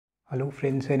Hello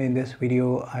friends, and in this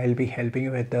video I'll be helping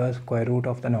you with the square root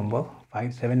of the number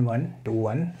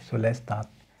 57121. So let's start.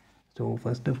 So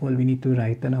first of all we need to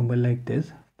write the number like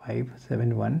this,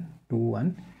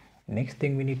 57121. Next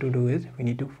thing we need to do is we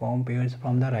need to form pairs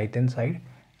from the right hand side.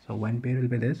 So one pair will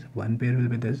be this, one pair will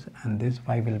be this, and this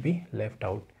 5 will be left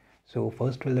out. So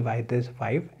first we'll divide this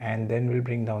 5 and then we'll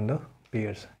bring down the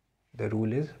pairs. The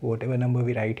rule is whatever number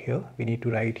we write here, we need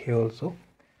to write here also.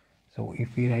 So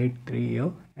if we write 3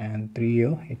 here and 3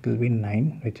 here, it will be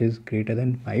 9, which is greater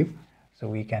than 5. So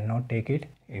we cannot take it.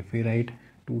 If we write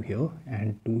 2 here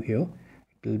and 2 here,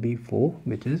 it will be 4,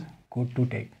 which is good to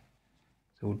take.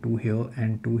 So 2 here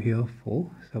and 2 here,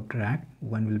 4, subtract,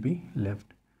 1 will be left.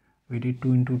 We did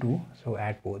 2 into 2, so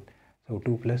add both. So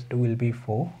 2 plus 2 will be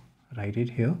 4, write it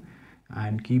here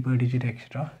and keep a digit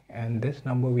extra. And this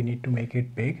number we need to make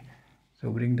it big. So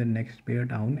bring the next pair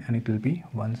down and it will be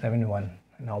 171.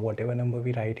 Now whatever number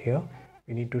we write here,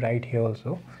 we need to write here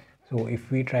also. So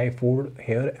if we try 4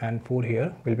 here and 4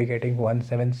 here, we'll be getting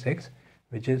 176,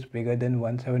 which is bigger than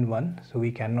 171. So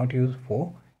we cannot use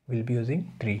 4, we'll be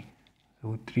using 3.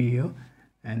 So 3 here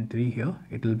and 3 here,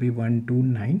 it will be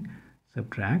 129,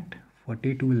 subtract,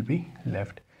 42 will be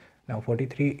left. Now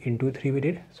 43 into 3 we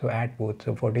did, so add both.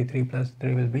 So 43 plus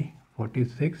 3 will be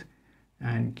 46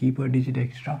 and keep a digit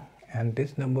extra. And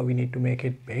this number we need to make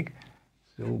it big.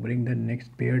 So bring the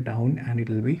next pair down and it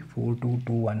will be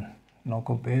 4221. Now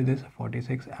compare this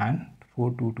 46 and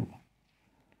 422.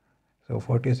 So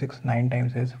 46 9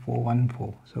 times is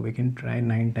 414. So we can try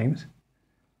 9 times.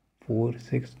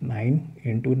 469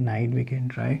 into 9 we can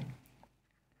try.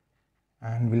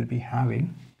 And we'll be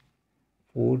having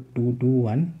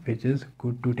 4221, which is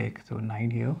good to take. So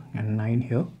 9 here and 9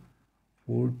 here.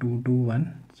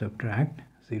 4221, subtract,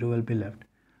 0 will be left.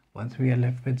 Once we are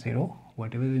left with 0,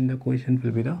 whatever is in the question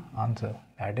will be the answer,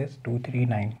 that is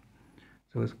 239.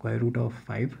 So square root of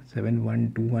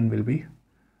 57121 will be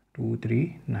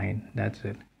 239. That's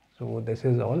it. So this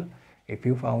is all. If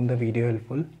you found the video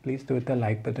helpful, please do hit the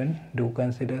like button, do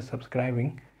consider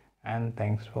subscribing, and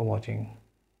thanks for watching.